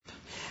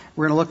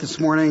We're going to look this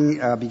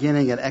morning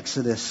beginning at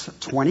Exodus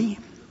 20.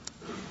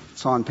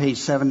 It's on page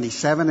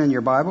 77 in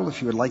your Bible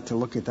if you would like to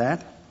look at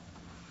that.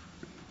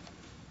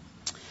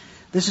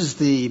 This is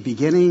the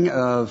beginning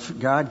of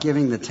God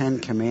giving the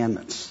Ten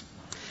Commandments.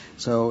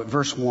 So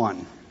verse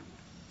 1.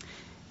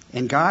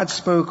 And God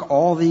spoke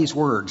all these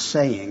words,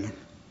 saying,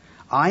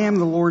 I am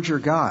the Lord your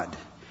God,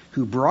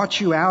 who brought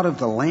you out of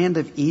the land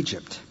of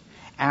Egypt,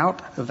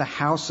 out of the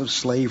house of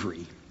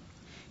slavery.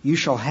 You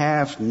shall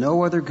have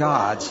no other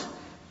gods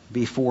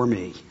before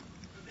me.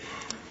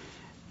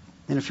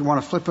 And if you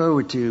want to flip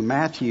over to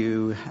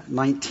Matthew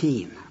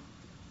 19,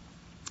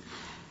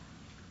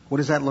 what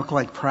does that look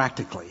like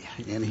practically?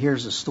 And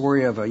here's the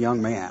story of a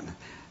young man.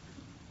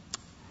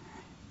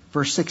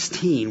 Verse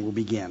 16 will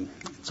begin.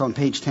 It's on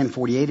page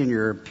 1048 in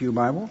your Pew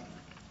Bible.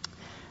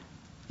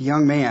 The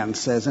young man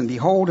says, And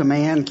behold, a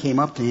man came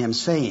up to him,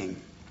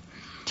 saying,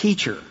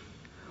 Teacher,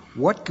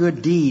 what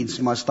good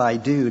deeds must I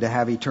do to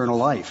have eternal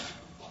life?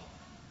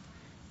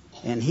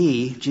 And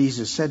he,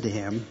 Jesus, said to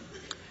him,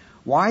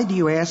 Why do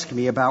you ask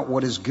me about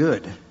what is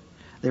good?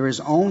 There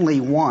is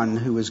only one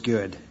who is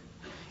good.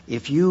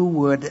 If you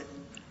would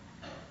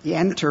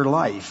enter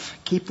life,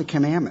 keep the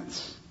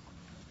commandments.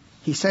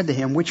 He said to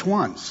him, Which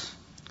ones?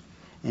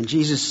 And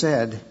Jesus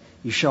said,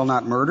 You shall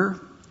not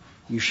murder,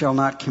 you shall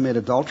not commit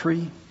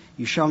adultery,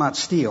 you shall not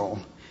steal,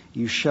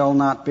 you shall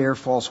not bear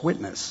false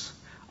witness,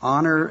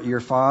 honor your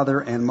father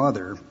and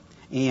mother,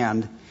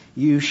 and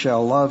you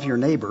shall love your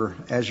neighbor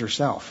as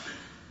yourself.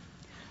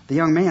 The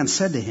young man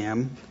said to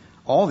him,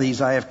 All these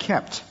I have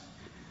kept.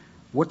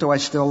 What do I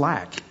still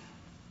lack?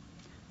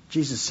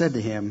 Jesus said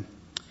to him,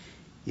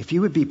 If you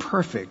would be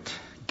perfect,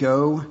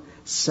 go,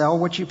 sell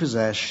what you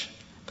possess,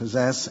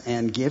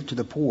 and give to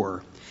the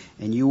poor,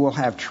 and you will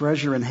have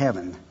treasure in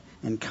heaven,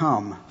 and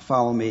come,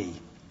 follow me.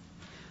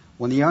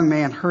 When the young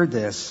man heard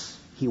this,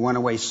 he went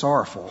away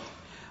sorrowful,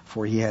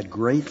 for he had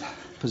great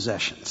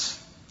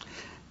possessions.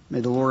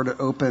 May the Lord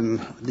open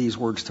these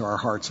words to our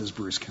hearts as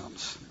Bruce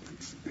comes.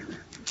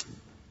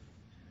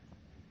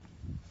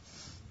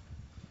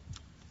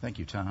 Thank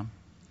you, Tom.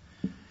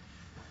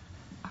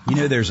 You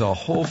know, there's a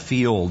whole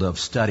field of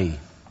study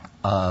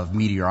of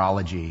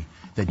meteorology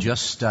that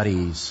just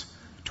studies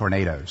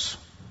tornadoes.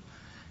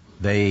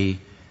 They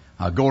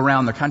go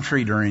around the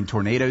country during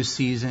tornado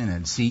season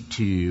and seek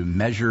to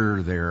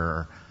measure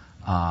their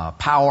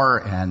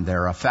power and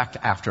their effect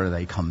after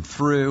they come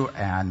through.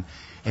 And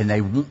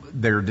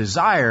their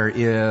desire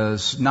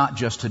is not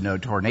just to know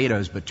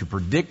tornadoes, but to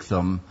predict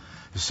them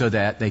so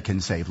that they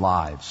can save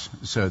lives,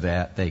 so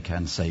that they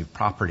can save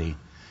property.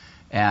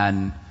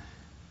 And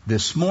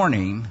this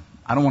morning,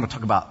 I don't want to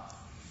talk about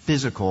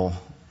physical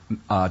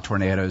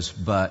tornadoes,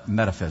 but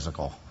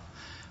metaphysical.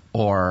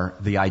 Or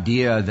the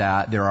idea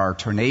that there are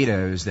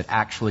tornadoes that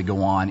actually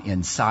go on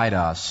inside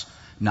us,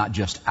 not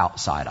just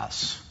outside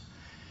us.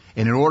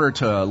 And in order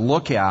to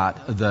look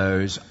at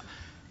those,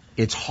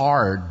 it's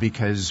hard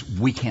because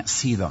we can't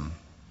see them,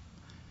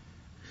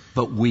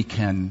 but we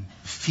can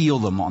feel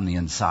them on the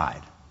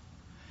inside.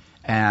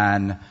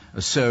 And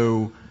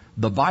so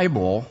the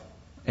Bible,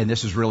 and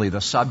this is really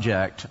the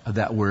subject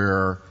that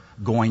we're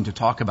going to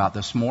talk about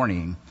this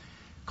morning,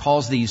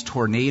 calls these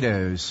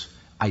tornadoes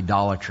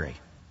idolatry.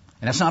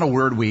 And that's not a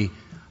word we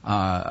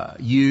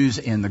use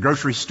in the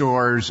grocery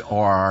stores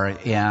or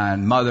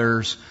in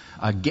mothers'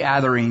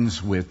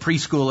 gatherings with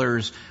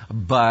preschoolers,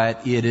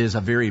 but it is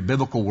a very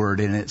biblical word,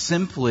 and it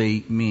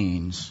simply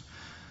means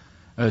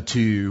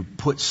to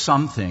put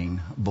something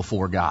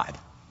before God,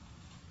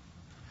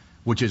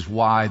 which is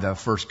why the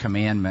first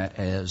commandment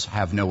is,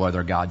 have no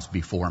other gods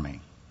before me.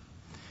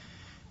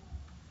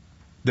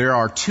 There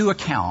are two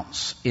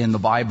accounts in the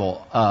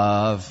Bible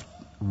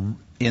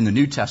in the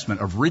New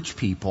Testament of rich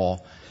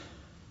people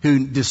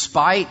who,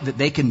 despite that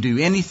they can do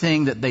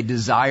anything that they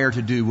desire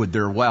to do with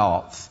their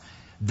wealth,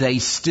 they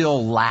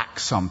still lack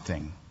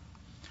something.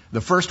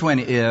 The first one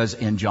is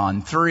in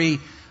John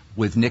 3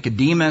 with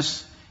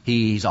Nicodemus.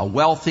 He's a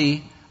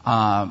wealthy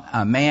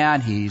a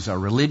man. He's a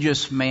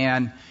religious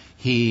man.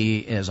 He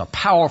is a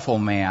powerful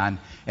man.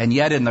 And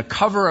yet in the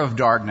cover of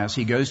darkness,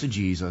 he goes to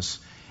Jesus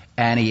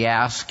and he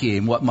asks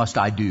him, What must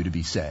I do to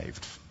be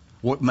saved?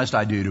 What must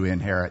I do to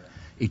inherit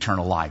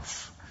eternal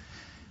life?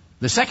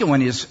 The second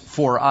one is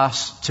for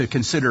us to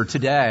consider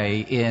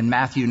today in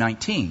Matthew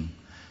 19.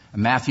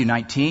 Matthew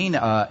 19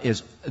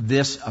 is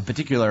this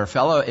particular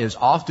fellow is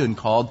often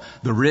called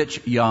the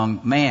rich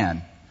young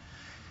man.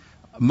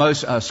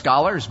 Most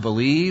scholars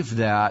believe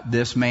that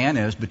this man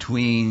is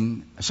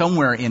between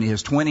somewhere in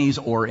his 20s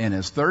or in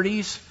his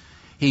 30s.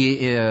 He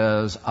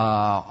is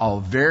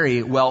a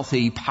very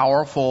wealthy,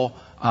 powerful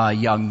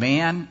young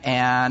man,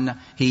 and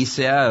he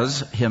says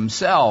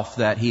himself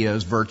that he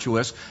is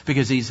virtuous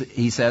because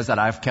he says that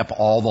I've kept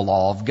all the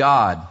law of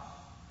God.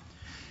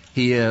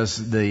 He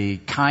is the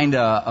kind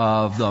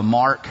of the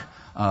Mark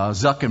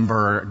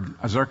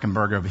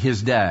Zuckerberg of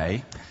his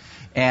day,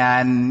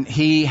 and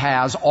he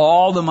has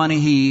all the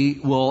money he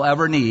will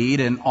ever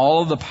need, and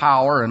all of the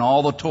power, and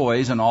all the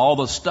toys, and all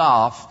the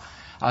stuff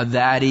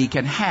that he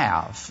can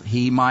have.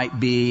 He might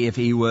be, if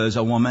he was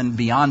a woman,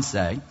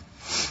 Beyonce.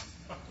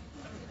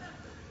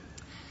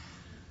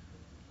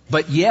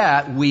 But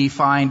yet we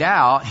find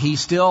out he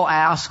still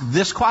asks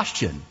this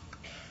question.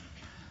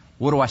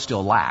 What do I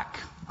still lack?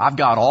 I've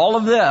got all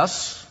of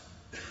this,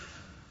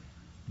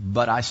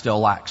 but I still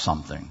lack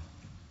something.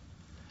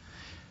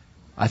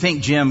 I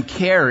think Jim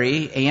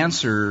Carrey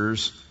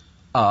answers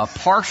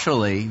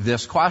partially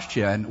this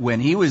question when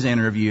he was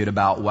interviewed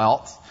about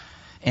wealth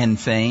and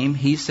fame.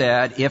 He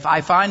said, if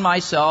I find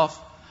myself...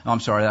 Oh, I'm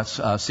sorry,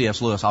 that's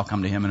C.S. Lewis. I'll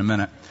come to him in a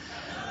minute.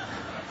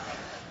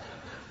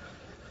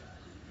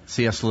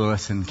 C.S.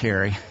 Lewis and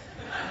Carrey.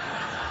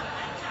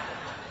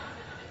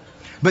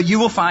 But you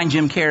will find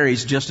Jim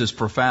Carrey's just as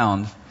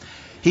profound.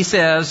 He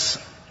says,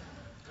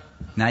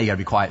 now you got to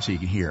be quiet so you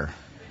can hear.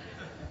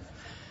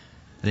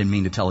 I didn't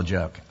mean to tell a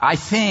joke. I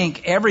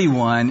think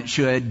everyone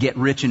should get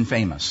rich and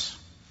famous.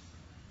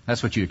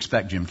 That's what you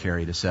expect Jim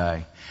Carrey to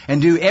say.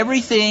 And do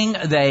everything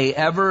they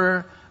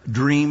ever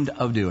dreamed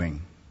of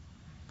doing,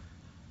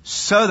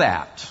 so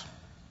that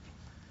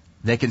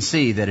they can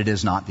see that it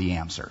is not the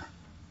answer.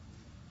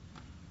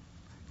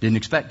 Didn't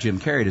expect Jim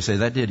Carrey to say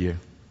that, did you?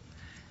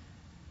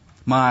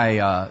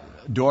 My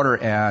daughter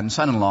and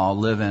son-in-law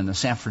live in the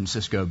San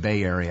Francisco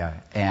Bay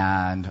Area,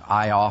 and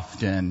I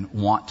often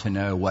want to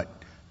know what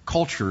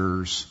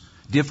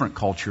different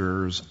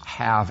cultures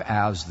have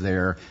as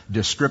their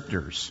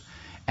descriptors.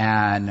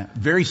 And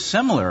very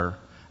similar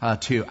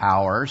to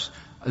ours,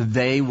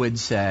 they would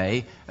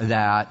say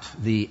that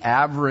the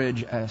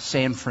average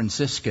San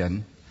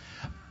Franciscan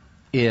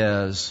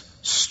is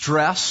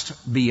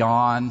stressed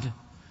beyond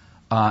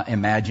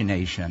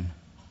imagination,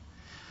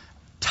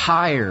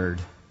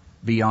 tired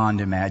beyond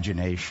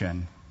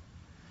imagination,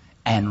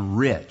 and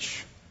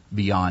rich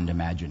beyond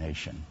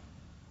imagination.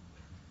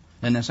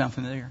 Doesn't that sound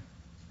familiar?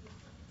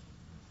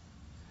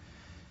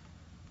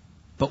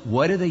 But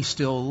what do they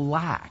still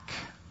lack?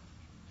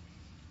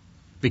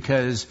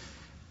 Because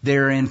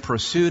they're in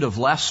pursuit of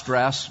less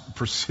stress,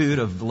 pursuit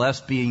of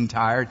less being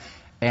tired,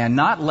 and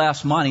not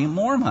less money,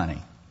 more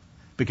money,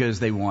 because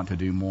they want to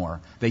do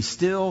more. They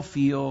still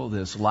feel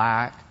this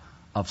lack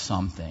of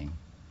something.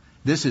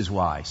 This is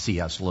why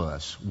C.S.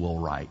 Lewis will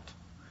write,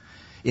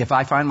 if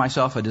I find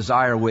myself a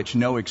desire which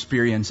no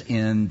experience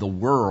in the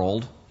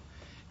world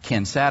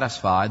can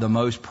satisfy, the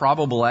most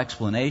probable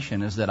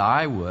explanation is that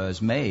I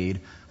was made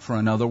for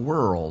another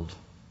world.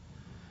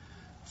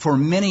 For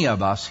many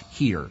of us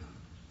here,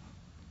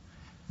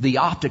 the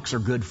optics are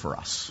good for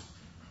us.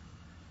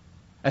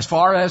 As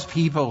far as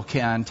people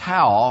can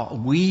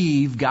tell,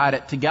 we've got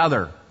it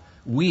together.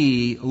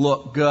 We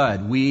look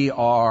good. We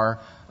are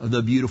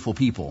the beautiful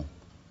people.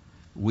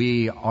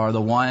 We are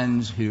the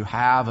ones who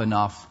have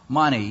enough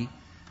money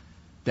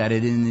that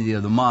at the end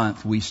of the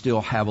month we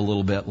still have a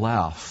little bit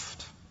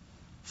left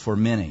for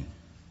many.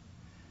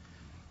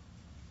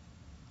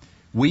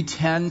 We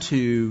tend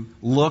to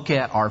look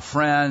at our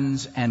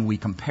friends and we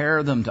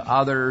compare them to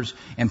others,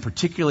 and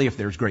particularly if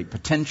there's great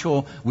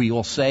potential, we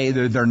will say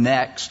they're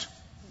next,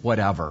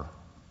 whatever.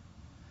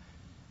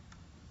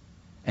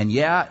 And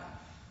yet,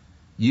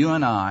 you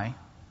and I,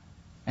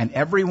 and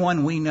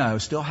everyone we know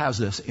still has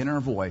this inner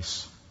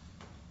voice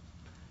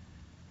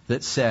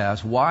that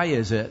says, why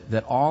is it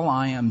that all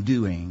I am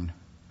doing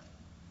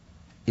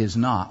is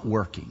not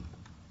working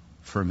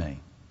for me?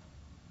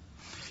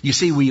 You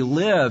see, we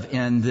live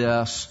in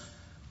this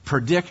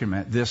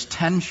predicament, this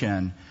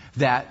tension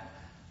that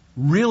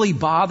really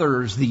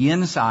bothers the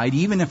inside,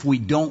 even if we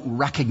don't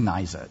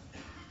recognize it.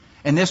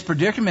 And this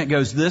predicament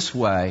goes this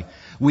way.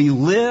 We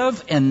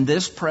live in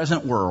this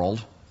present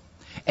world,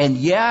 and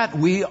yet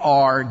we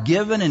are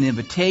given an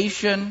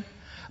invitation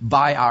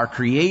by our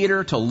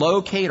Creator to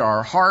locate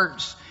our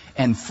hearts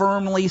and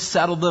firmly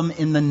settle them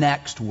in the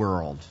next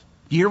world.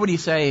 Do you hear what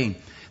he's saying?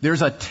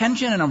 There's a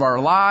tension in our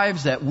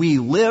lives that we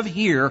live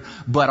here,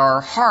 but our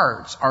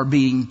hearts are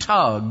being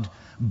tugged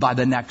by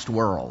the next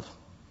world.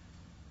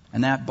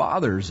 And that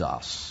bothers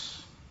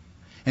us.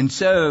 And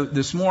so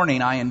this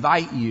morning I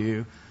invite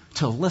you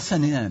to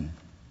listen in,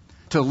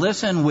 to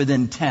listen with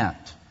intent.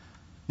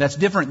 That's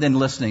different than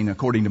listening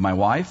according to my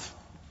wife.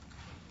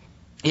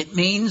 It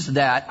means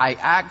that I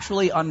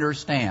actually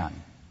understand.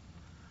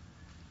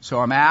 So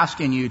I'm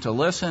asking you to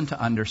listen to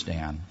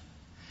understand.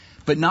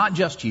 But not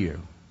just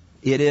you.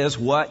 It is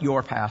what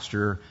your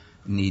pastor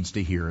needs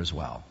to hear as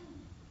well.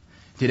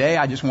 Today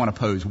I just want to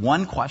pose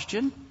one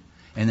question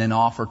and then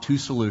offer two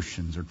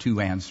solutions or two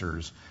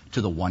answers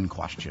to the one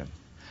question.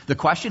 The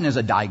question is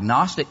a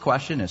diagnostic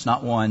question. It's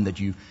not one that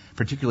you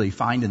particularly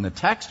find in the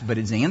text, but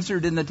it's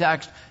answered in the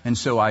text, and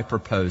so I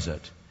propose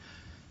it.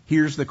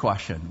 Here's the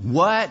question.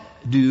 What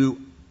do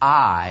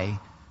I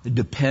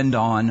depend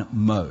on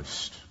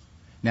most?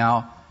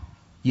 Now,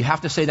 you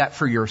have to say that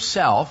for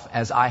yourself,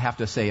 as I have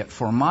to say it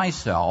for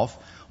myself.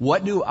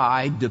 What do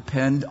I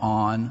depend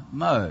on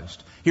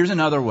most? Here's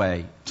another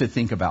way to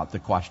think about the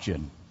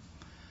question.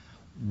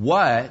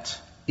 What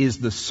is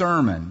the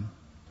sermon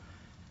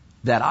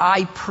that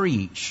I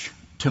preach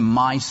to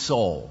my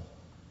soul?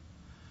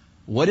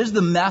 What is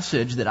the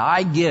message that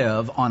I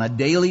give on a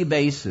daily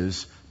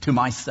basis to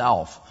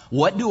myself?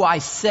 What do I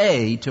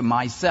say to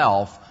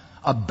myself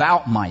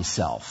about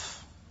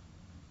myself?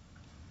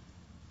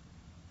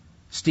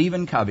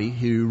 Stephen Covey,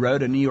 who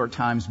wrote a New York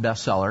Times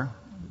bestseller,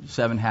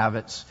 7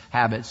 Habits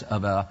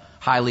of a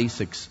Highly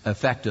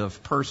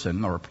Effective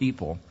Person or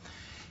People,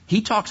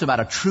 he talks about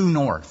a true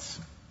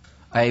north,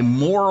 a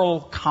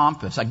moral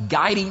compass, a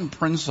guiding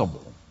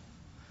principle.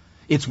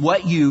 It's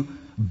what you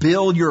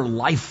build your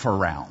life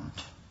around.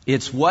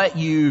 It's what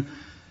you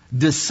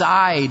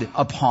decide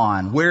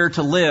upon, where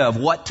to live,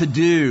 what to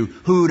do,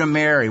 who to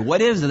marry.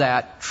 What is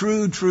that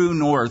true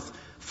north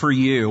for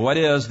you? What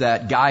is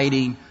that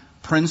guiding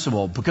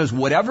principle? Because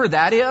whatever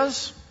that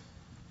is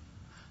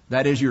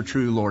your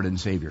true Lord and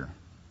Savior.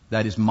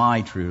 That is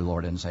my true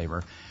Lord and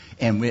Savior.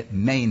 And it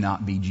may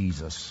not be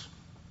Jesus.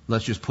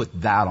 Let's just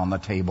put that on the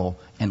table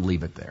and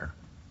leave it there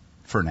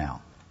for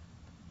now.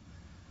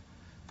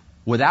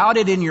 Without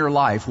it in your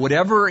life,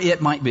 whatever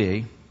it might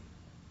be,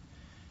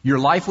 your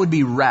life would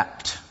be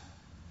wrecked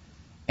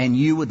and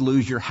you would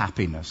lose your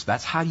happiness.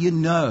 That's how you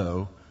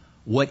know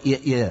what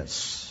it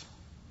is.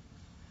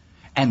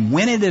 And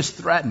when it is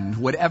threatened,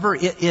 whatever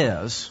it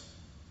is,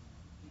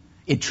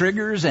 it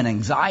triggers an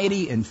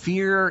anxiety and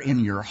fear in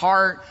your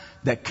heart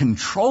that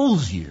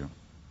controls you,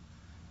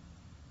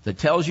 that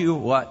tells you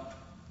what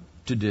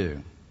to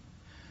do.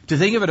 To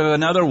think of it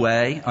another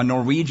way, a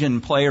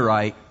Norwegian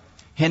playwright,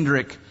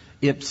 Henrik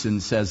Ibsen,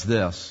 says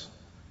this: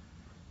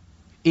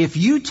 if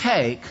you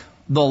take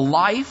the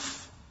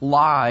life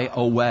lie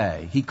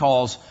away, he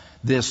calls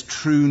this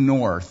true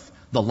north,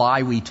 the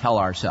lie we tell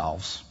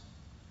ourselves,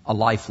 a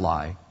life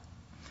lie.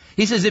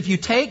 He says if you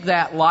take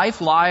that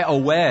life lie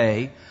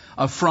away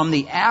from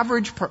the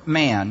average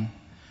man,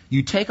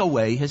 you take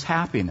away his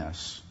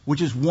happiness,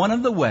 which is one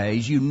of the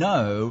ways you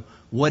know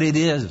what it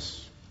is.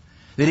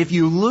 That if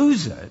you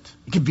lose it,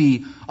 it could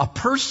be a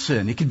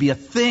person, it could be a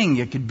thing,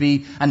 it could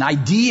be an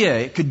idea,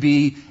 it could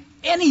be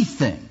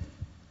anything.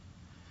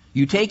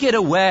 You take it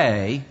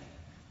away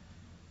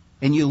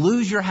and you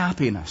lose your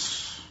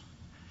happiness.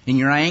 And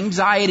your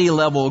anxiety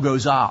level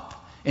goes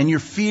up. And your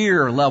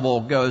fear level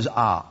goes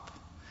up.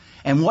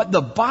 And what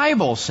the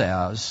Bible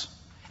says,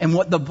 and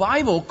what the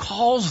Bible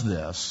calls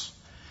this,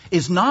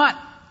 is not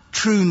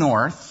true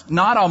north,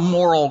 not a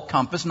moral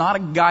compass, not a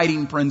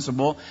guiding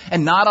principle,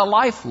 and not a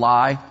life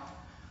lie,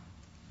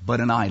 but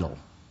an idol.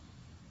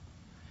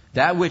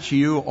 That which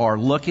you are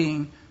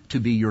looking to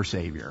be your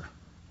Savior.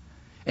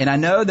 And I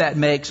know that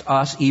makes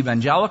us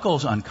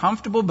evangelicals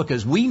uncomfortable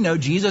because we know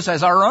Jesus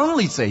as our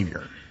only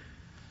Savior.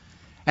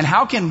 And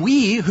how can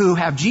we, who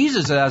have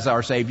Jesus as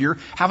our Savior,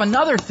 have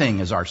another thing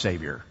as our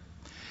Savior?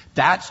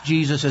 That's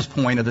Jesus'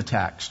 point of the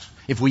text.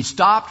 If we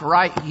stopped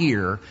right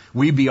here,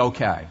 we'd be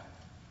okay.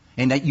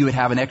 And that you would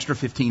have an extra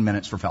 15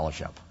 minutes for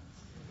fellowship.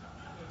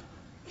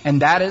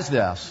 And that is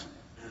this: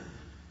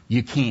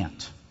 you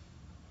can't.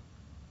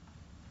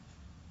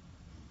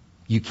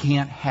 You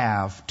can't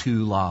have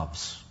two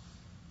loves.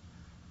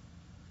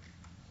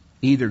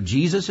 Either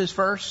Jesus is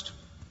first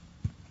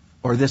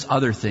or this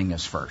other thing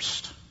is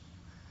first.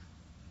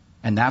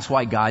 And that's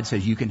why God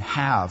says you can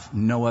have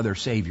no other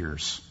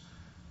saviors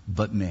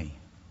but me.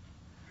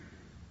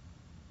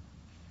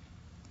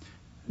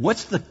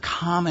 What's the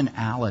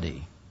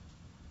commonality?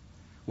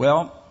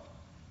 Well,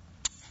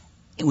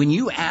 when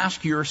you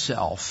ask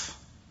yourself,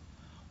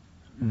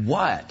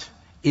 what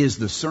is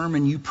the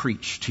sermon you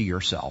preach to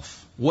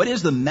yourself? What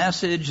is the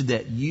message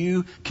that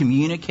you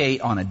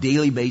communicate on a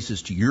daily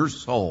basis to your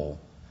soul?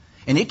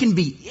 And it can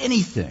be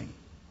anything.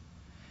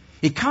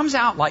 It comes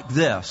out like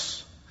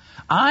this: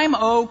 I'm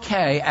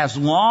okay as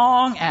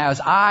long as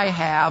I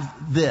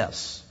have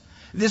this.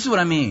 This is what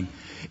I mean.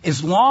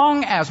 As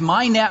long as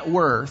my net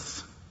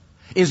worth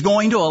is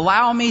going to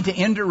allow me to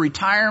enter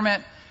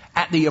retirement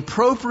at the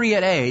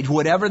appropriate age,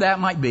 whatever that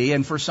might be,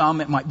 and for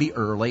some it might be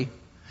early.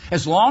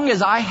 As long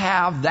as I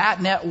have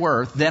that net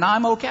worth, then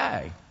I'm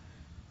okay.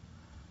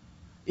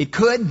 It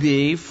could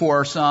be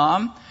for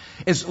some,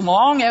 as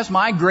long as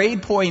my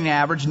grade point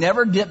average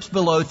never dips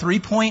below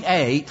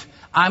 3.8,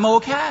 I'm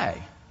okay.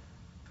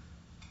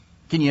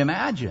 Can you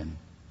imagine?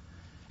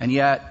 And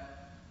yet,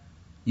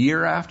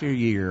 year after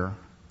year,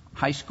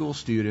 high school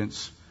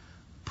students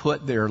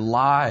put their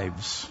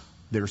lives,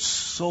 their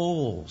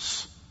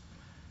souls,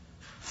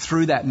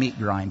 through that meat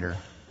grinder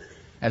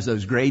as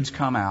those grades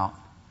come out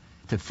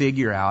to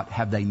figure out,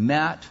 have they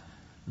met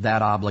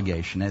that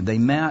obligation? Have they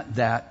met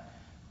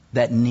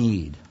that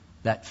need,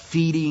 that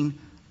feeding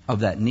of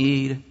that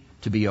need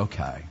to be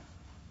okay?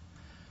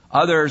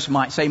 Others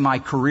might say my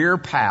career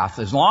path,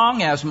 as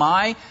long as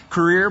my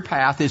career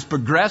path is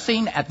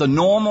progressing at the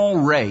normal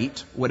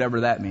rate,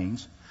 whatever that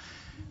means,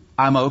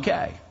 I'm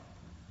okay.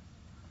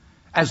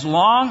 As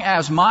long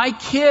as my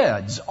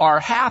kids are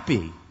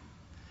happy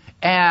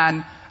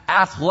and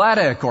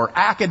athletic or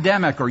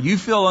academic or you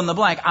fill in the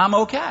blank, I'm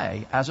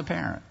okay as a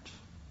parent.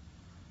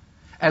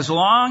 As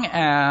long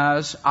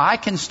as I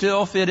can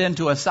still fit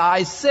into a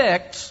size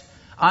 6,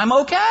 I'm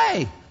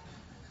okay.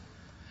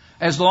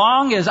 As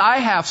long as I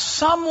have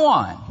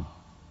someone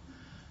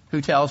who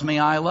tells me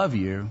I love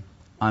you,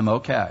 I'm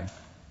okay.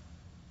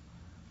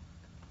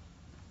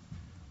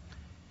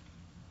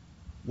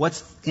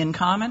 What's in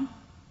common?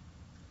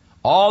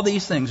 All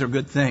these things are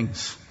good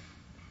things.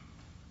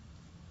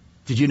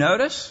 Did you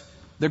notice?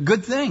 They're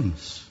good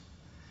things.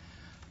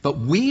 But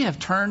we have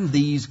turned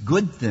these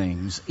good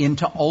things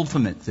into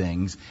ultimate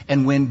things.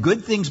 And when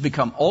good things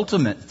become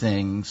ultimate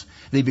things,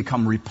 they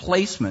become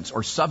replacements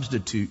or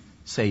substitute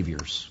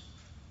saviors.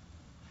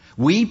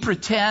 We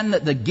pretend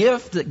that the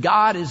gift that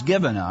God has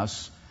given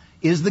us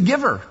is the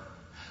giver.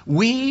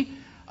 We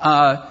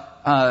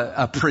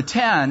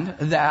pretend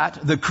that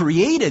the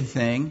created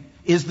thing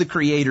is the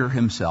Creator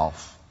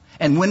Himself.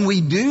 And when we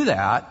do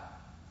that,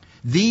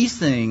 these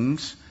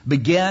things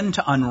begin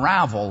to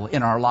unravel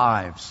in our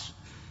lives.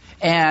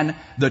 And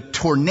the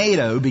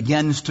tornado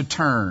begins to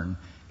turn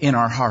in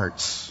our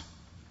hearts.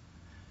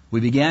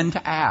 We begin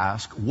to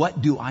ask, what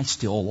do I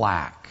still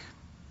lack?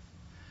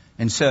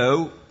 And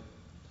so,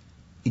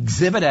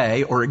 Exhibit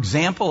A, or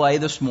Example A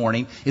this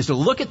morning, is to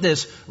look at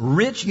this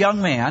rich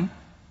young man,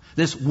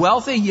 this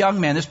wealthy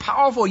young man, this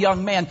powerful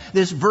young man,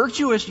 this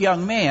virtuous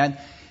young man,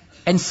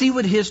 and see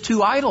what his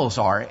two idols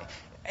are.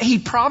 He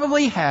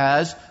probably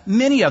has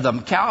many of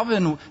them.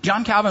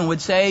 John Calvin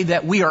would say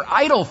that we are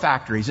idol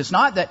factories. It's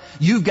not that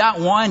you've got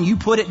one, you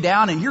put it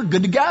down, and you're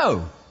good to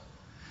go.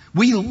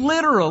 We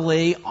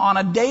literally, on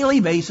a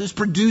daily basis,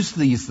 produce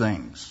these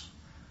things.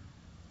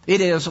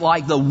 It is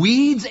like the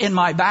weeds in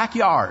my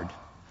backyard.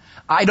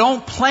 I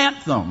don't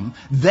plant them.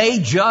 They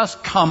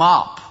just come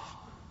up.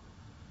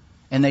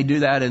 And they do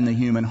that in the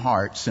human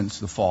heart since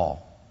the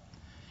fall.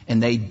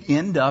 And they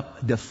end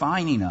up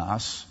defining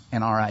us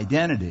and our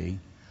identity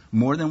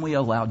more than we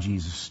allow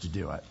Jesus to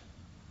do it.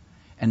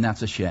 And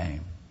that's a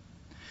shame.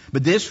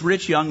 But this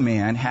rich young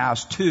man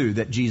has two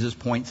that Jesus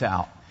points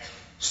out.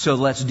 So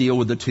let's deal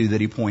with the two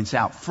that he points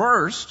out.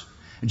 First,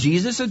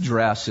 Jesus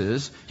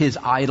addresses his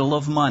idol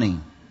of money.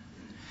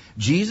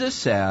 Jesus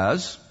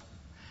says,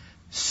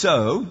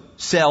 so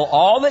sell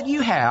all that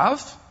you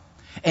have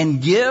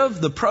and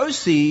give the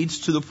proceeds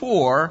to the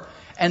poor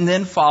and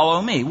then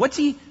follow me. What's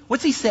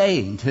he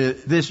saying to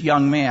this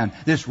young man,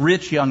 this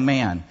rich young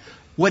man?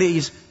 What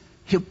he's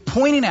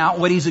pointing out,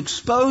 what he's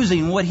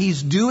exposing, what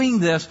he's doing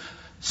this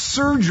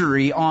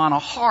surgery on a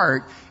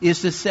heart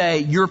is to say,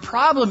 your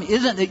problem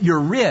isn't that you're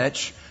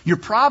rich, your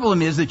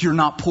problem is that you're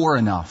not poor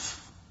enough.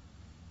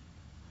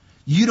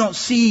 You don't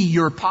see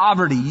your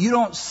poverty. You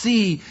don't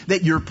see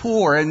that you're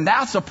poor, and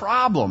that's a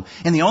problem.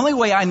 And the only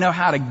way I know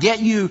how to get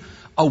you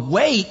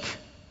awake,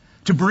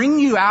 to bring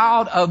you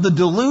out of the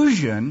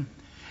delusion,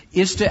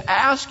 is to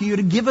ask you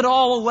to give it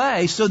all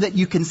away so that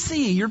you can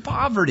see your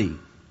poverty.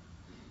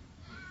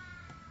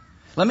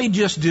 Let me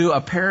just do a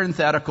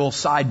parenthetical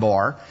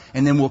sidebar,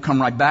 and then we'll come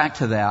right back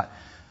to that.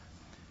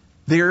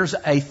 There's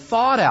a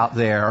thought out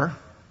there,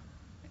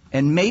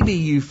 and maybe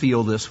you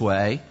feel this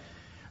way,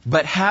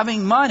 but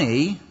having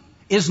money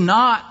is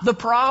not the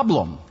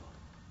problem.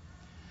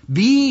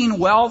 Being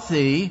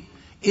wealthy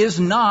is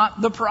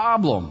not the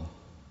problem.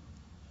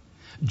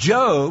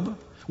 Job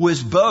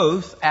was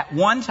both at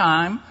one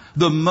time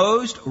the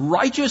most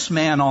righteous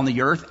man on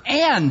the earth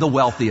and the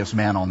wealthiest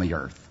man on the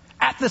earth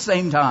at the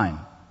same time.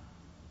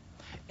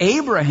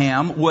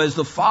 Abraham was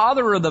the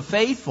father of the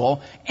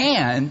faithful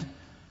and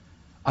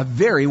a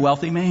very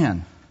wealthy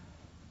man.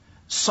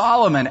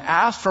 Solomon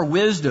asked for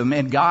wisdom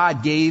and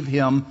God gave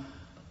him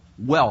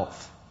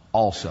wealth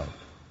also.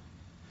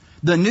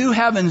 The new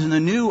heavens and the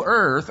new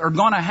earth are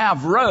going to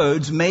have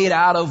roads made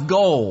out of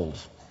gold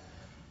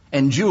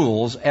and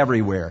jewels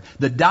everywhere.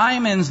 The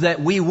diamonds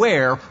that we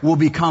wear will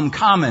become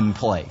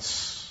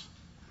commonplace.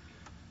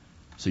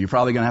 So you're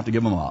probably going to have to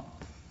give them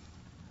up.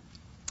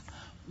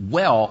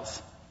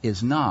 Wealth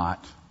is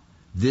not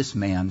this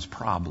man's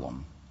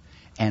problem.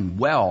 And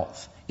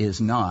wealth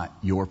is not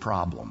your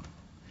problem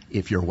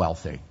if you're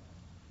wealthy.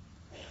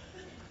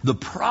 The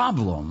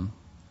problem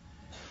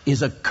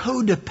is a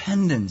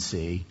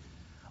codependency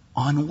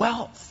on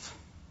wealth.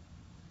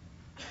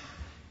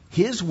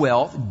 His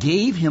wealth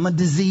gave him a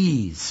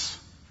disease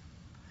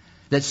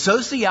that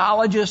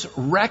sociologists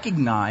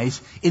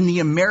recognize in the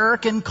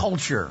American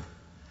culture.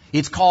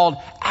 It's called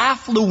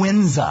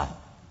affluenza.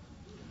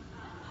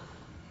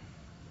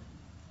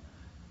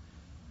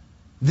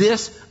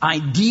 This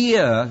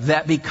idea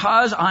that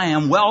because I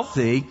am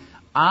wealthy,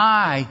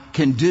 I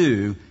can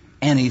do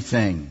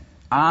anything.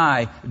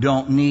 I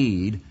don't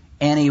need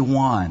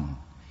anyone.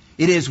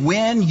 It is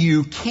when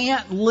you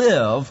can't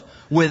live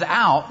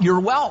without your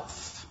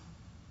wealth.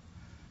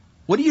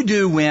 What do you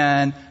do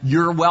when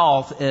your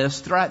wealth is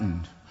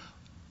threatened?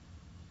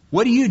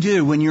 What do you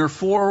do when your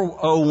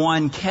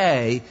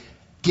 401k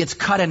gets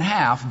cut in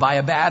half by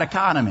a bad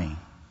economy?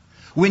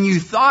 When you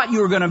thought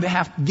you were going to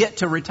have to get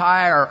to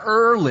retire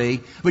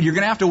early, but you're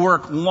going to have to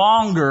work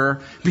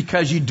longer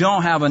because you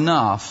don't have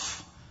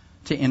enough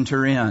to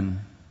enter in.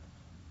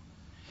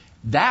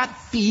 That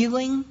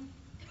feeling,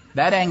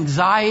 that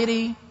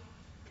anxiety,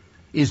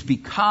 is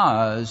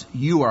because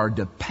you are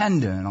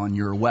dependent on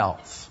your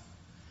wealth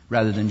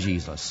rather than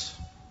Jesus.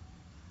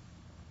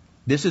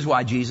 This is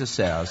why Jesus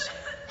says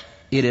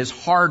it is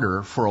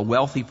harder for a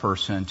wealthy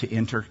person to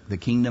enter the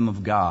kingdom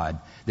of God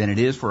than it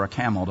is for a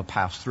camel to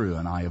pass through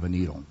an eye of a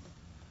needle.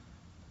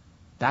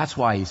 That's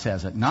why he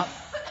says it.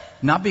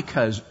 Not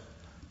because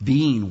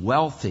being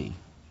wealthy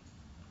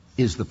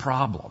is the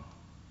problem.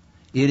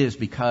 It is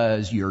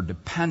because you're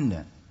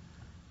dependent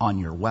on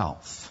your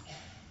wealth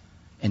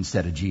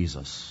instead of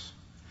Jesus.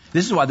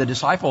 This is why the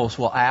disciples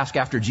will ask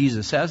after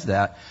Jesus says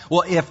that,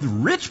 well, if the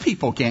rich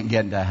people can't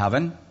get into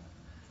heaven,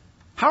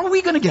 how are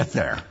we going to get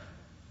there?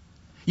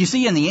 You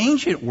see, in the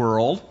ancient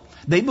world,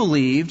 they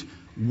believed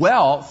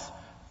wealth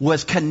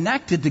was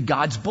connected to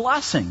God's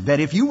blessing. That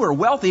if you were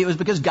wealthy, it was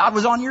because God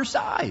was on your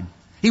side.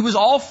 He was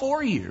all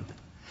for you.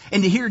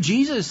 And to hear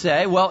Jesus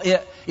say, well,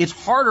 it's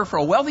harder for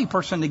a wealthy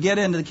person to get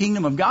into the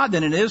kingdom of God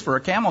than it is for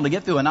a camel to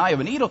get through an eye of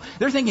a needle.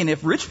 They're thinking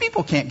if rich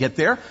people can't get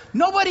there,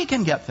 nobody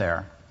can get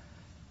there.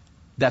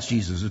 That's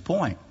Jesus'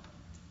 point.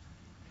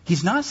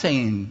 He's not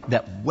saying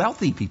that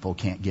wealthy people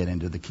can't get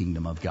into the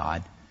kingdom of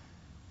God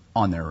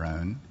on their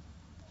own.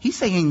 He's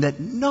saying that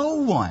no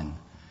one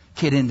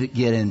can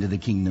get into the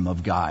kingdom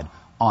of God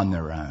on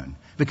their own.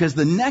 Because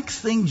the next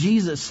thing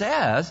Jesus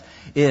says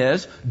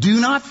is,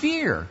 do not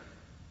fear.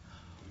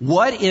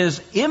 What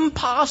is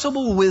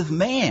impossible with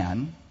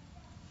man,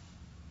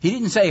 he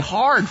didn't say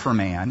hard for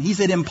man, he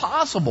said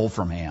impossible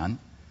for man,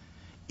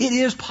 it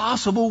is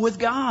possible with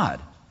God.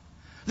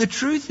 The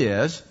truth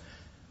is,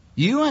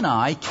 you and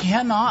I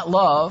cannot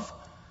love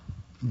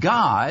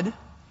God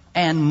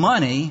and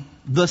money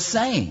the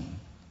same.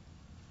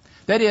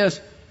 That is,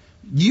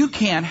 you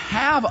can't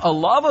have a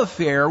love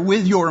affair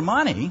with your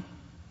money.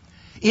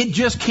 It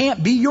just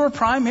can't be your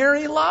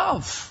primary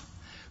love.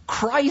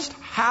 Christ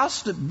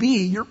has to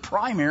be your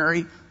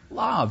primary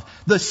love.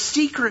 The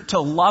secret to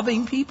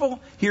loving people,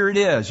 here it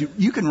is.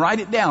 You can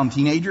write it down,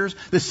 teenagers.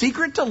 The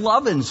secret to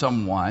loving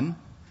someone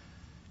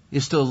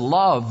is to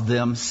love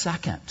them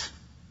second,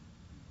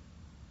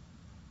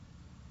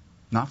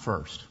 not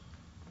first.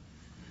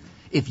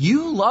 If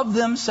you love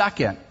them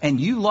second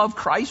and you love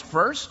Christ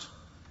first,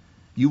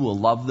 you will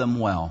love them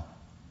well.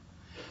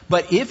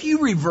 But if you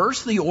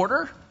reverse the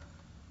order,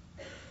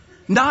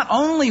 not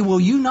only will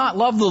you not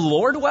love the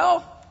Lord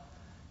well,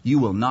 you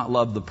will not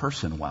love the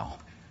person well.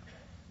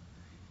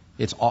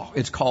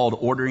 It's called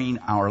ordering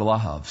our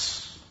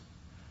loves.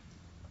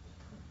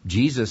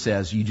 Jesus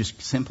says you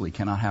just simply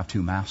cannot have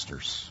two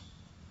masters.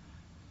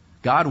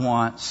 God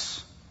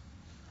wants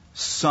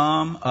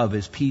some of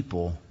his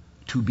people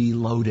to be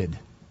loaded.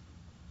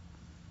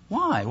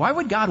 Why? Why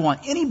would God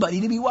want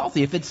anybody to be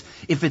wealthy if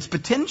it's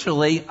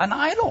potentially an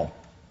idol?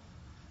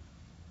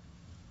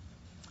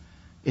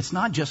 It's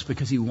not just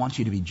because he wants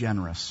you to be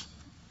generous.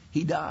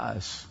 He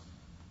does.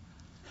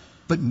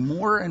 But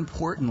more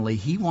importantly,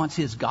 he wants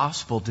his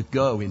gospel to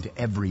go into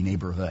every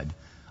neighborhood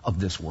of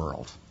this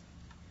world.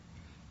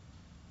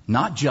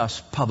 Not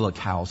just public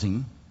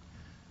housing,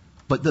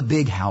 but the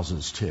big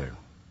houses too.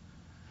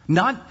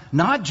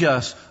 Not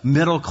just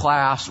middle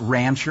class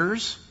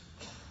ranchers,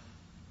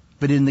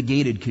 but in the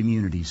gated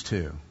communities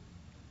too.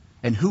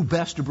 And who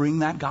best to bring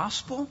that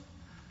gospel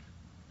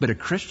but a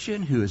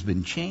Christian who has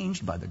been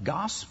changed by the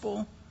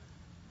gospel,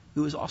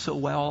 who is also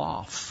well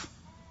off,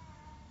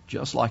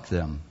 just like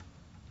them.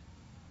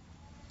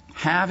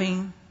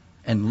 Having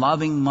and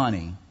loving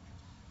money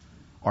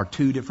are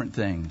two different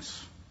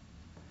things.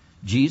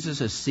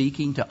 Jesus is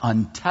seeking to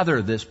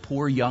untether this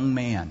poor young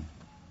man,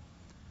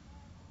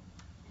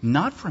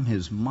 not from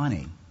his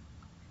money,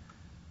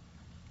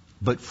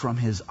 but from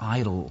his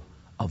idol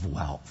of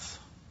wealth,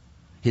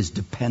 his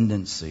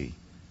dependency.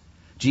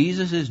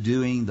 Jesus is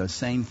doing the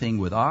same thing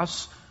with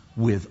us,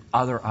 with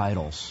other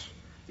idols.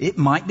 It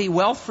might be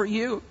wealth for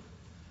you.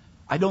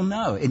 I don't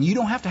know. And you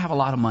don't have to have a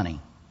lot of money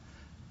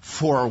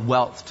for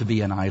wealth to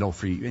be an idol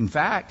for you. In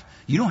fact,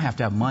 you don't have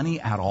to have money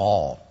at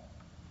all.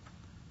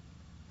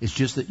 It's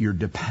just that you're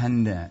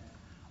dependent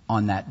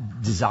on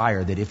that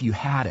desire that if you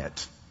had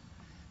it,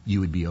 you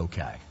would be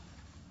okay.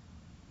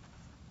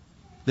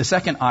 The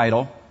second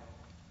idol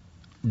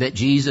that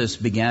Jesus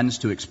begins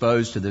to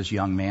expose to this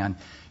young man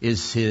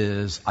is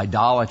his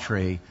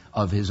idolatry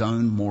of his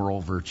own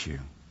moral virtue.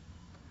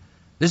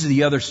 This is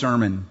the other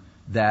sermon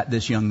that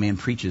this young man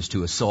preaches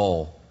to a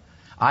soul.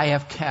 I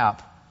have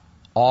kept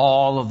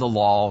all of the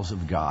laws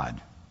of God.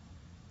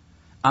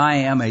 I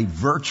am a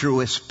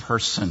virtuous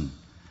person.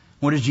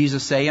 What does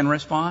Jesus say in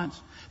response?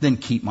 Then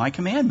keep my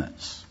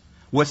commandments.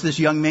 What's this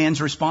young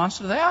man's response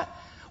to that?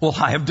 Well,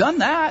 I have done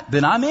that.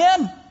 Then I'm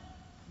in.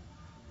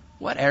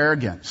 What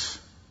arrogance.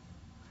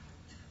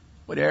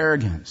 What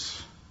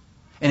arrogance.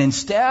 And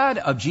instead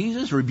of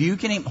Jesus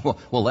rebuking him,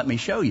 well, let me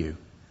show you.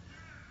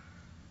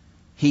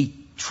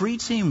 He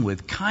treats him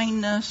with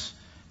kindness,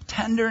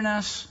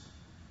 tenderness,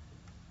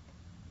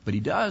 but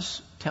he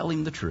does tell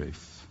him the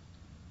truth.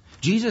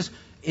 Jesus,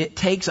 it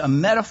takes a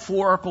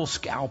metaphorical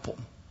scalpel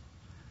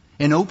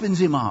and opens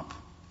him up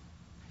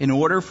in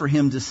order for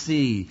him to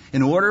see,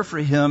 in order for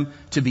him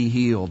to be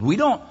healed. We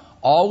don't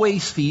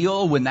always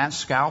feel when that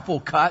scalpel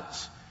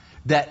cuts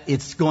that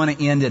it's going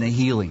to end in a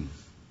healing.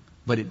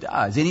 But it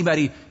does.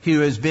 Anybody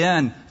who has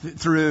been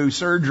through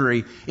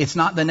surgery, it's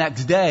not the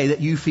next day that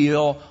you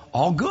feel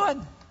all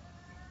good.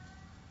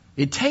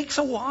 It takes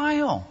a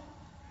while.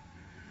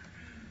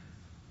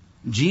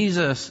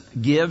 Jesus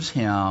gives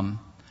him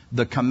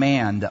the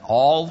command that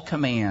all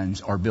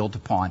commands are built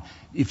upon.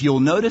 If you'll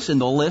notice in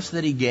the list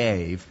that he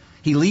gave,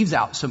 he leaves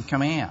out some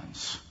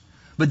commands.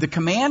 But the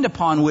command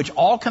upon which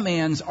all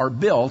commands are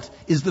built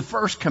is the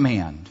first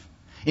command.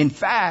 In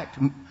fact,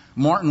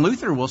 Martin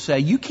Luther will say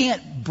you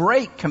can't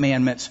break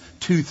commandments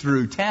 2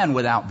 through 10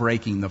 without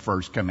breaking the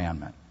first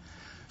commandment.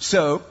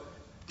 So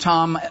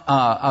Tom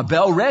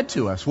Bell read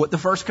to us what the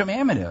first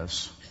commandment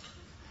is.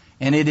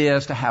 And it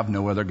is to have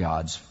no other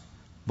gods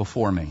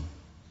before me.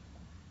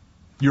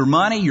 Your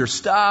money, your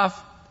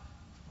stuff,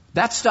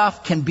 that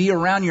stuff can be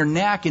around your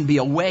neck and be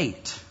a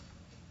weight.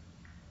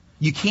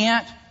 You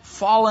can't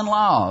fall in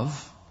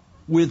love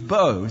with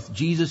both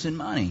Jesus and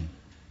money.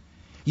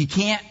 You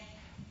can't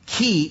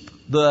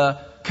keep the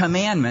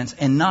commandments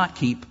and not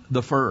keep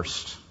the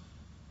first.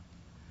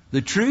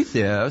 The truth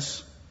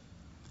is,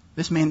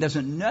 this man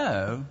doesn't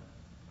know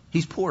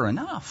he's poor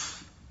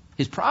enough.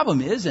 His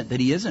problem isn't that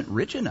he isn't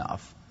rich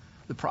enough.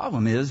 The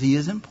problem is he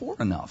isn't poor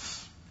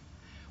enough.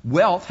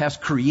 Wealth has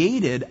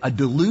created a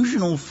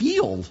delusional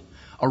field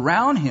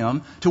around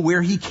him to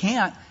where he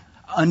can't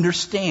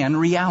understand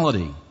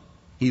reality.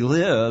 He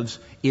lives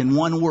in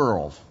one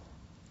world,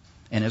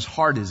 and his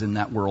heart is in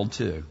that world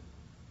too.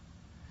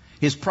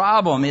 His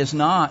problem is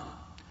not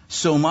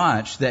so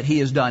much that he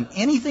has done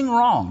anything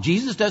wrong.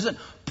 Jesus doesn't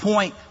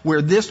point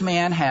where this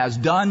man has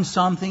done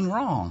something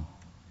wrong.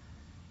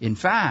 In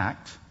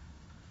fact,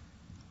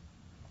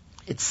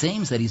 it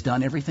seems that he's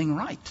done everything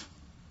right.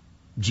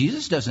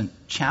 Jesus doesn't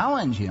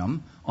challenge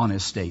him on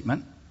his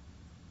statement.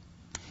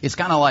 It's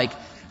kind of like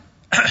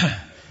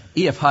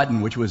E.F.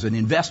 Hutton, which was an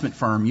investment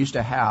firm, used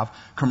to have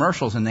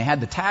commercials, and they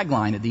had the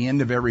tagline at the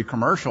end of every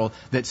commercial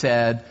that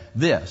said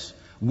this: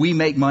 "We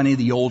make money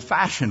the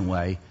old-fashioned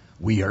way,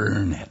 we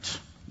earn it."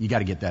 You got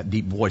to get that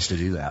deep voice to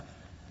do that.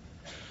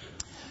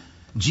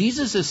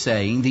 Jesus is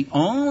saying the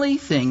only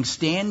thing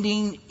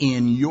standing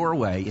in your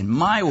way, in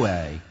my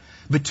way,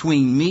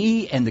 between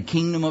me and the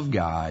kingdom of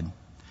God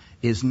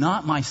is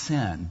not my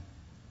sin.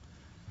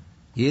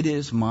 It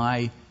is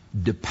my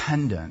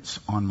dependence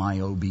on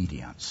my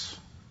obedience.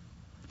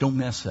 Don't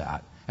miss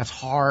that. That's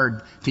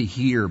hard to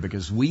hear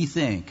because we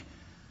think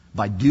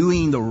by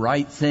doing the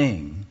right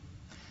thing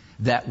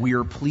that we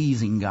are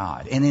pleasing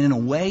God. And in a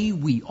way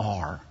we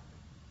are.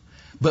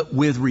 But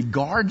with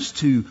regards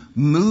to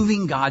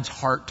moving God's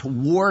heart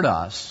toward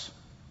us,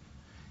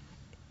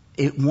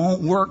 it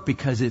won't work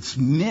because it's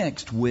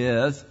mixed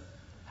with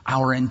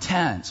our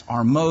intents,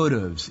 our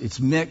motives. It's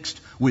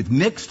mixed with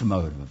mixed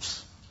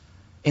motives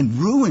and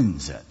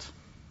ruins it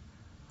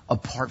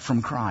apart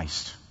from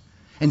Christ.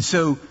 And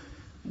so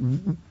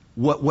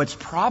what's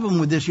problem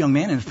with this young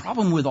man and his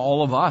problem with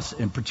all of us,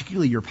 and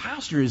particularly your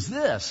pastor, is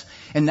this.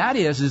 And that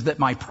is that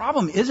my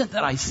problem isn't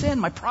that I sin.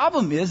 My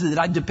problem is that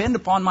I depend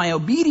upon my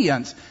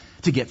obedience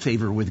to get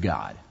favor with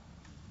God.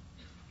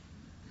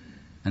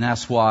 And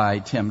that's why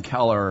Tim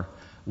Keller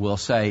will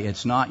say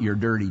it's not your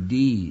dirty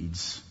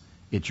deeds,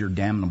 it's your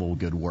damnable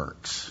good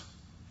works.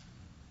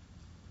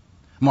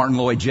 Martin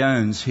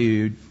Lloyd-Jones,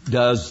 who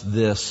does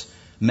this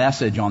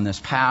message on this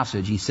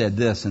passage, he said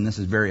this, and this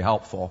is very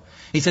helpful.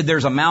 He said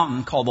there's a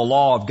mountain called the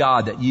law of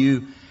God that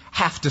you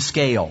have to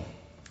scale,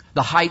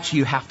 the heights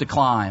you have to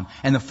climb.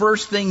 And the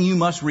first thing you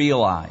must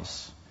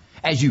realize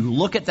as you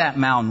look at that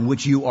mountain,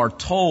 which you are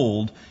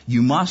told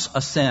you must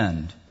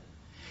ascend,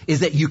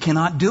 is that you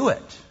cannot do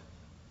it.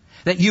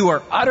 That you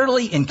are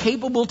utterly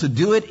incapable to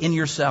do it in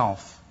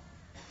yourself.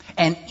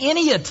 And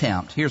any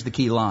attempt, here's the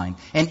key line,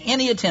 and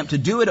any attempt to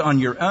do it on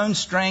your own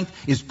strength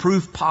is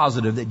proof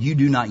positive that you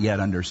do not yet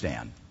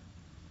understand.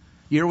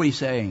 You hear what he's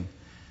saying?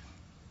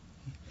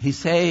 He's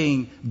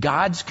saying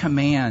God's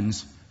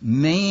command's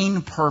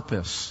main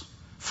purpose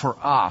for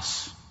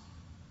us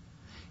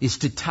is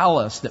to tell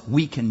us that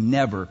we can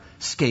never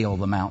scale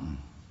the mountain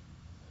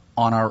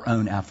on our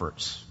own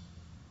efforts.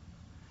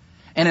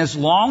 And as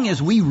long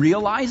as we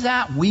realize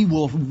that, we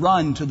will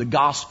run to the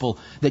gospel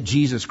that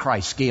Jesus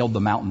Christ scaled the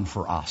mountain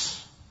for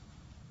us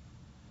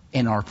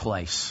in our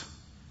place.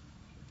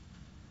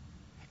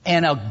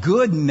 And a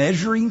good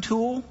measuring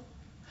tool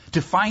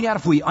to find out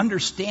if we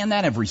understand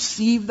that, have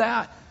received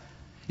that,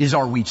 is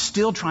are we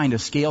still trying to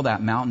scale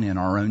that mountain in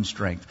our own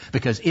strength?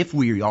 Because if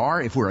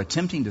we're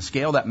attempting to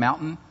scale that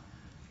mountain,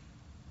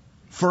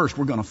 first,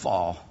 we're going to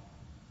fall.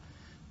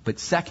 But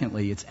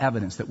secondly, it's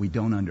evidence that we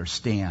don't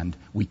understand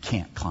we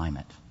can't climb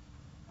it.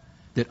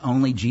 That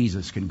only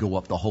Jesus can go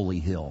up the holy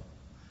hill.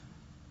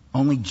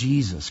 Only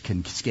Jesus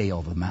can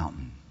scale the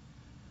mountain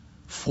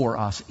for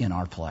us in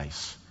our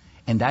place.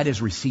 And that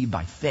is received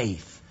by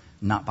faith,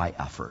 not by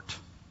effort.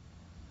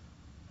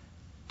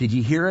 Did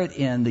you hear it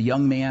in the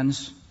young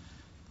man's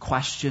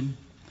question?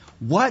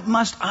 What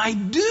must I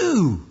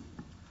do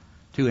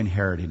to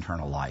inherit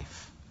eternal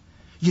life?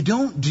 You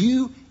don't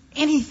do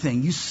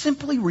anything. You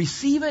simply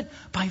receive it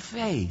by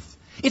faith.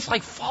 It's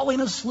like falling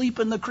asleep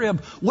in the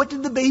crib. What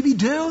did the baby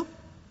do?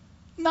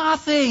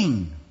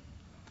 Nothing.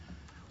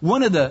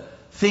 One of the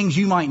things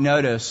you might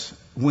notice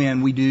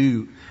when we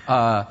do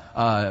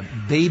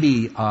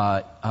baby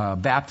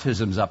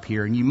baptisms up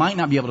here, and you might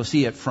not be able to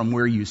see it from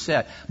where you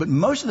sit, but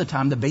most of the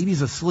time the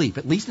baby's asleep,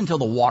 at least until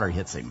the water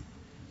hits him.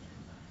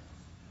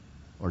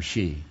 Or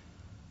she.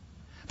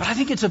 But I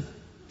think it's a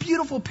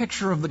beautiful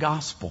picture of the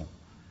gospel.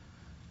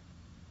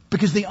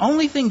 Because the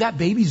only thing that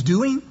baby's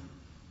doing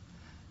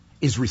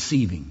is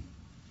receiving.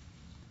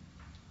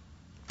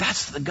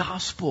 That's the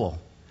gospel.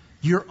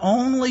 You're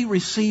only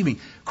receiving.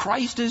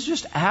 Christ is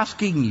just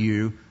asking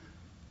you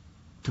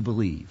to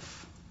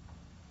believe.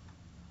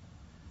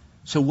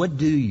 So what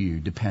do you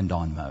depend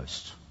on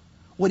most?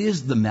 What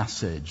is the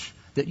message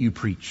that you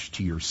preach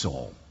to your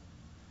soul?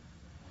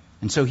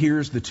 And so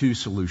here's the two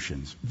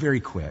solutions, very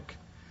quick.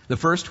 The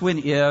first one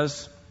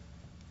is,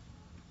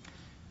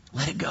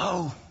 let it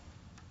go.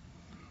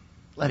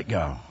 Let it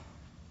go.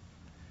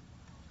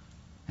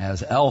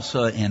 As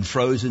Elsa in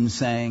Frozen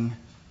sang,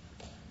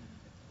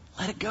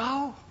 let it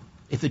go.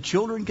 If the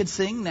children could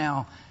sing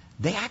now,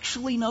 they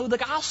actually know the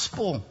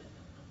gospel.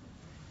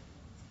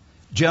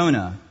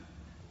 Jonah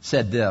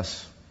said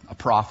this, a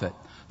prophet,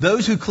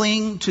 those who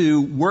cling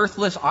to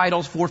worthless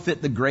idols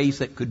forfeit the grace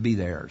that could be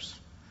theirs.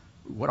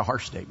 What a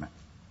harsh statement.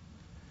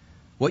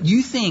 What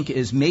you think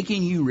is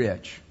making you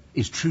rich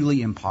is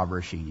truly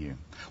impoverishing you.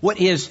 What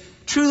is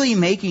truly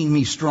making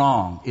me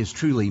strong is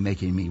truly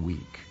making me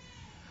weak.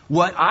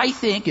 What I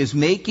think is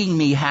making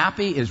me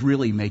happy is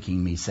really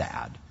making me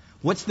sad.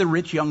 What's the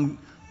rich young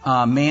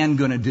man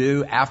going to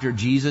do after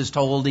Jesus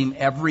told him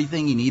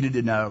everything he needed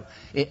to know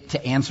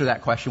to answer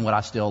that question, what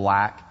I still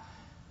lack?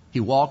 He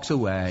walks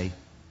away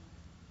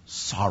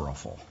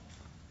sorrowful.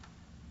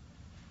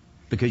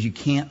 Because you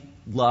can't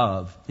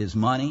love his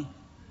money,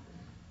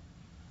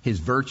 his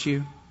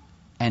virtue,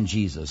 and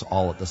Jesus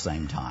all at the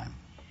same time.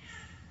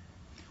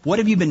 What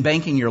have you been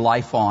banking your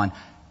life on?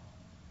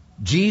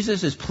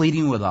 Jesus is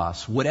pleading with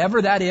us.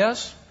 Whatever that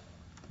is,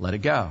 let it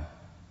go.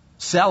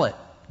 Sell it.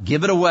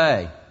 Give it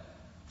away.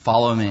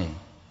 Follow me.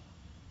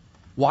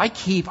 Why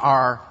keep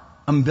our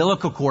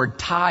umbilical cord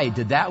tied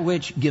to that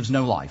which gives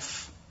no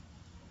life?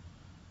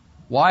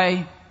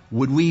 Why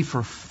would we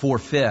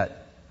forfeit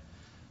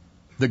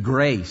the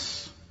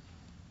grace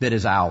that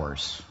is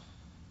ours?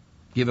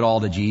 Give it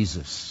all to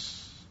Jesus.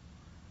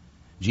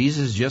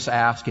 Jesus is just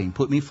asking,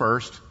 put me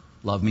first,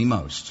 love me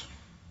most.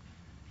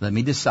 Let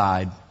me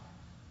decide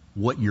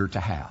what you're to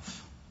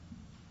have.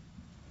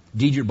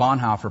 Dietrich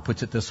Bonhoeffer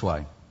puts it this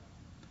way.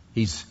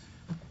 He's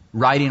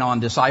writing on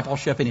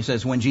discipleship and he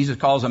says, when Jesus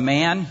calls a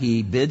man,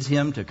 he bids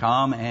him to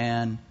come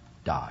and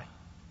die.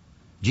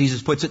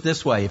 Jesus puts it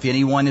this way, if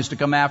anyone is to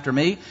come after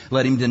me,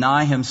 let him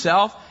deny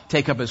himself,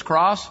 take up his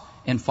cross,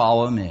 and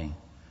follow me.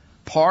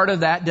 Part of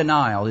that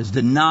denial is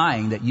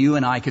denying that you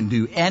and I can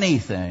do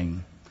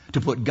anything to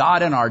put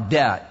God in our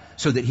debt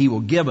so that he will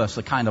give us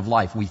the kind of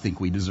life we think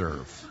we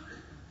deserve.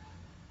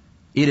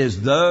 It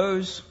is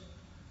those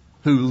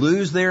who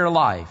lose their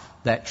life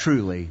that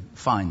truly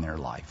find their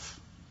life.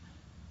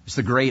 It's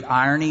the great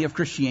irony of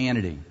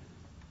Christianity.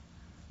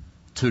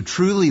 To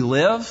truly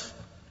live,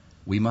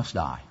 we must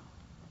die.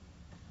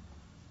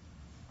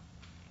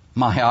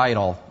 My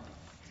idol,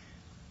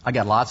 I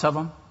got lots of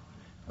them.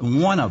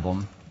 One of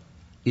them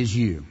is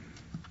you.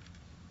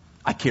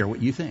 I care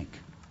what you think.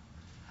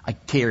 I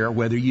care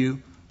whether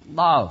you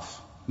love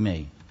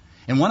me.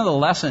 And one of the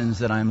lessons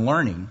that I'm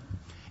learning,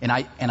 and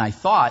I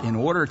thought in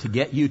order to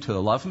get you to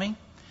love me,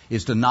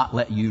 is to not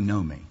let you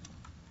know me.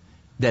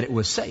 That it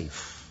was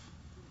safe.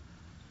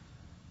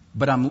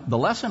 But the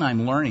lesson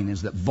I'm learning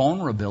is that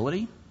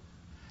vulnerability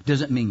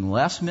doesn't mean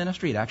less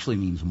ministry, it actually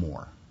means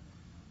more.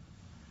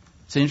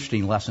 It's an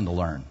interesting lesson to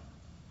learn.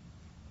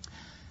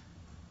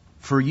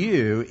 For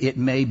you, it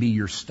may be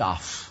your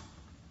stuff.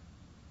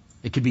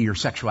 It could be your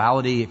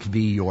sexuality, it could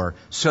be your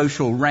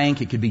social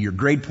rank, it could be your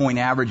grade point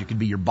average, it could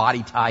be your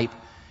body type,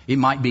 it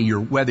might be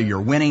whether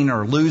you're winning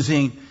or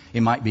losing,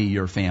 it might be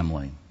your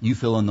family. You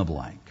fill in the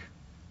blank.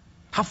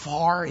 How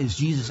far is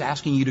Jesus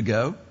asking you to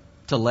go,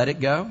 to let it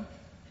go?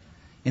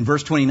 In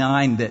verse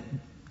 29 that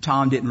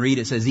Tom didn't read,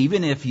 it says,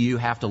 even if you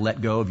have to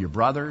let go of your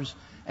brothers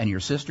and your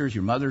sisters,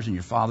 your mothers and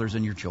your fathers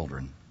and your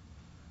children.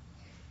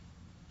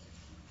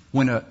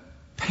 When a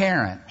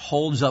parent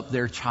holds up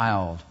their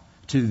child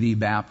to be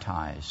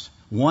baptized,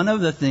 one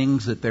of the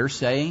things that they're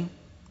saying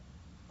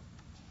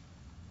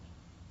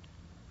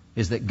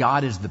is that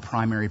God is the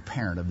primary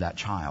parent of that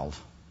child,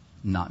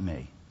 not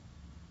me.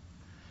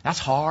 That's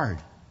hard.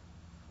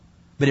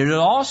 But it is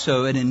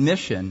also an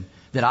admission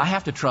that I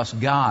have to trust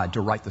God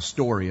to write the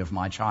story of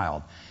my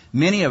child.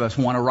 Many of us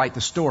want to write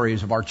the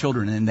stories of our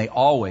children, and they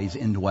always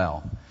end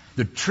well.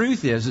 The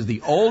truth is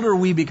the older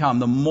we become,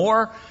 the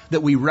more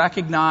that we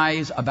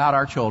recognize about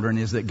our children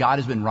is that God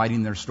has been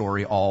writing their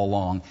story all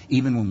along,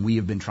 even when we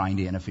have been trying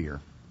to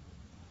interfere.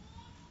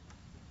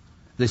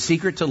 The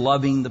secret to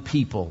loving the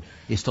people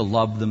is to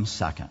love them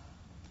second.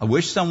 I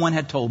wish someone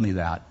had told me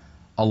that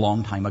a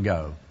long time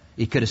ago.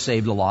 It could have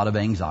saved a lot of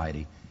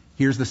anxiety.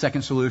 Here's the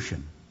second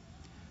solution.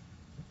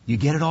 You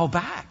get it all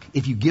back.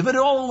 If you give it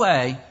all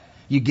away,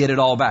 you get it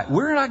all back.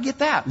 Where did I get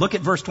that? Look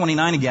at verse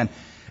 29 again.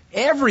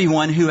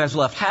 Everyone who has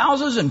left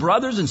houses and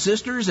brothers and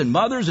sisters and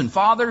mothers and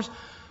fathers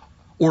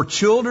or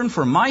children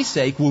for my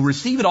sake will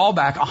receive it all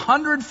back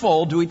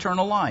 100-fold to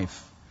eternal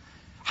life.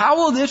 How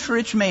will this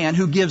rich man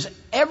who gives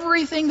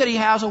everything that he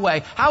has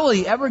away, how will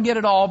he ever get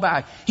it all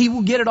back? He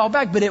will get it all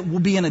back, but it will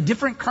be in a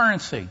different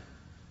currency.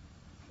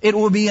 It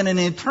will be in an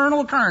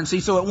eternal currency,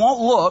 so it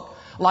won't look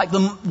like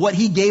what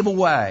he gave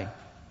away.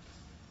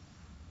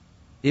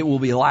 It will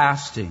be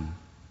lasting.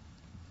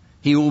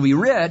 He will be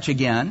rich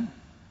again,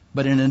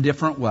 but in a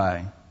different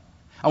way.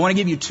 I want to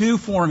give you two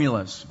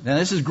formulas. Now,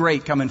 this is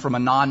great coming from a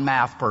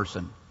non-math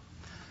person.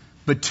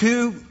 But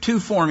two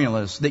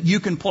formulas that you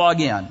can plug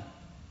in.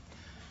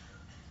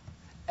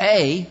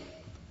 A,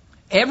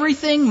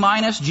 everything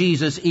minus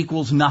Jesus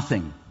equals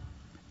nothing.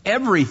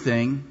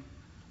 Everything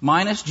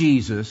minus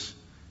Jesus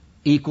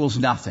equals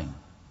nothing.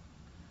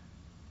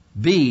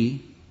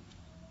 B,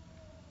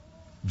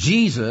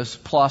 Jesus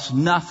plus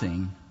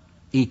nothing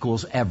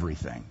equals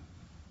everything.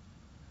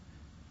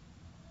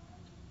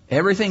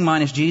 Everything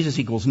minus Jesus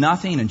equals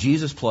nothing, and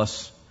Jesus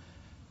plus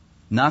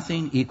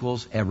nothing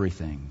equals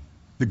everything.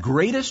 The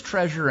greatest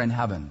treasure in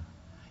heaven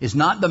is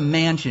not the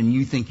mansion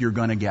you think you're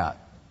going to get,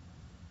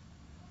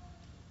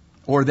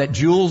 or that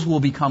jewels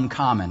will become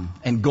common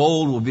and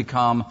gold will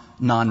become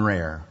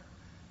non-rare.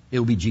 It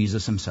will be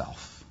Jesus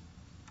himself.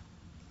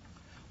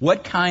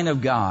 What kind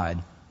of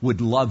God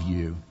would love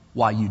you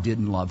while you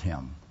didn't love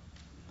him?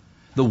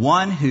 The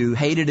one who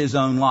hated his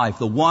own life,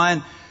 the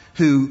one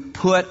who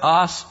put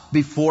us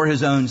before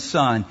his own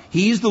son.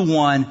 He's the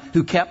one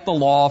who kept the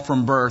law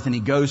from birth, and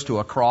he goes to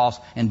a cross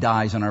and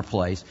dies in our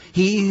place.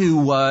 He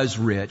who was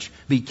rich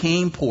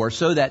became poor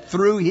so that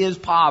through his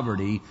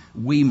poverty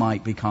we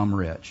might become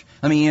rich.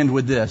 Let me end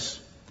with this.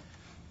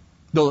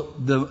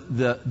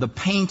 The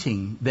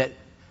painting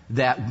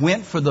that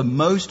went for the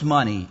most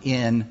money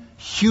in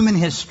human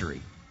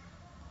history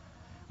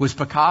was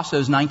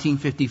Picasso's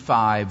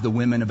 1955, The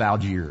Women of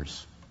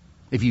Algiers.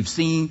 If you've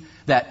seen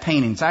that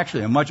painting, it's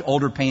actually a much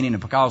older painting,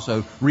 and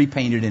Picasso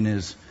repainted in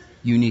his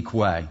unique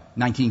way,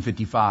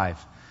 1955.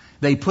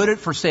 They put it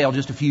for sale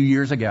just a few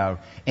years ago,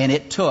 and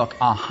it took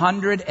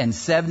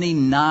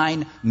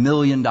 $179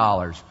 million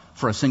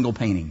for a single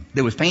painting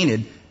that was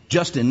painted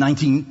just in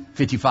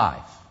 1955.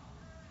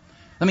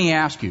 Let me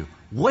ask you,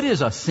 what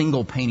is a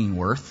single painting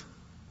worth?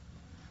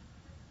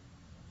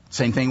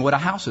 Same thing what a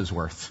house is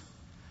worth.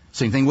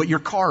 Same thing what your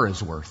car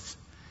is worth.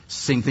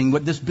 Same thing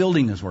what this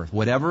building is worth.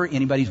 Whatever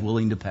anybody's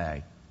willing to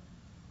pay.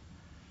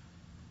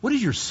 What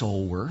is your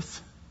soul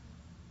worth?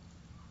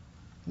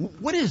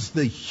 What is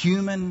the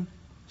human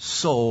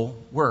soul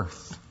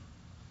worth?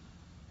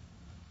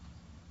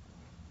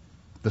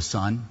 The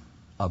Son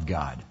of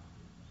God.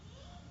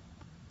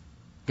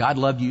 God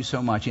loved you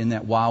so much in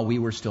that while we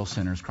were still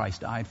sinners,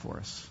 Christ died for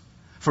us.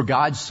 For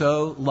God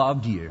so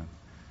loved you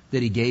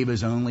that he gave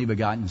his only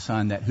begotten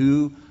Son, that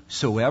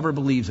whosoever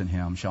believes in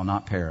him shall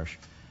not perish,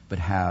 but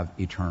have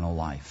eternal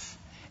life.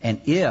 And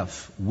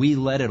if we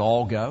let it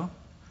all go,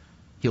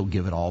 he'll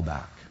give it all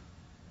back.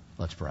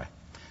 Let's pray.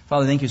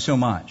 Father, thank you so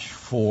much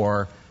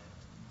for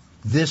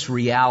this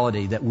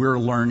reality that we're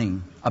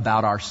learning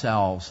about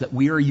ourselves, that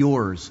we are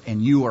yours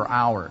and you are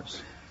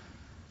ours.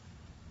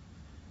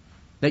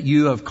 That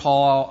you have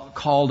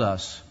called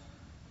us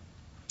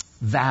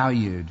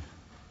valued.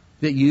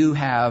 That you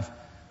have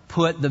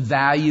put the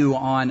value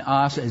on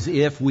us as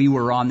if we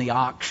were on the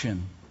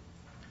auction,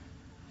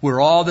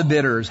 where all the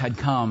bidders had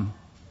come.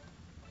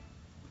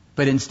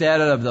 But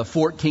instead of the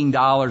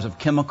 $14 of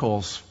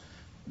chemicals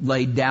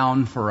laid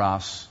down for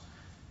us,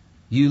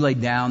 you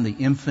laid down the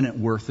infinite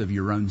worth of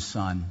your own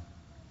Son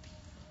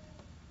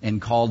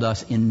and called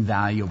us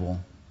invaluable,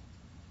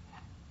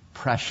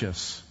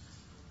 precious,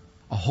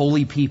 a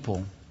holy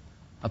people,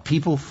 a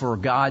people for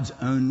God's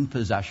own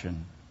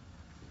possession.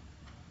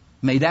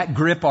 May that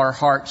grip our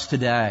hearts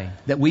today,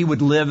 that we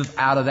would live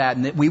out of that,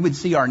 and that we would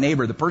see our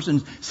neighbor, the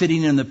person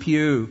sitting in the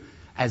pew,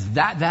 as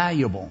that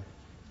valuable,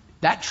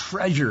 that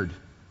treasured,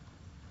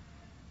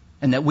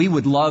 and that we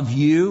would love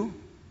you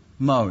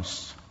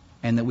most,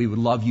 and that we would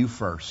love you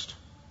first.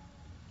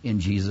 In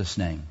Jesus'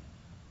 name,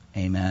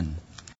 amen.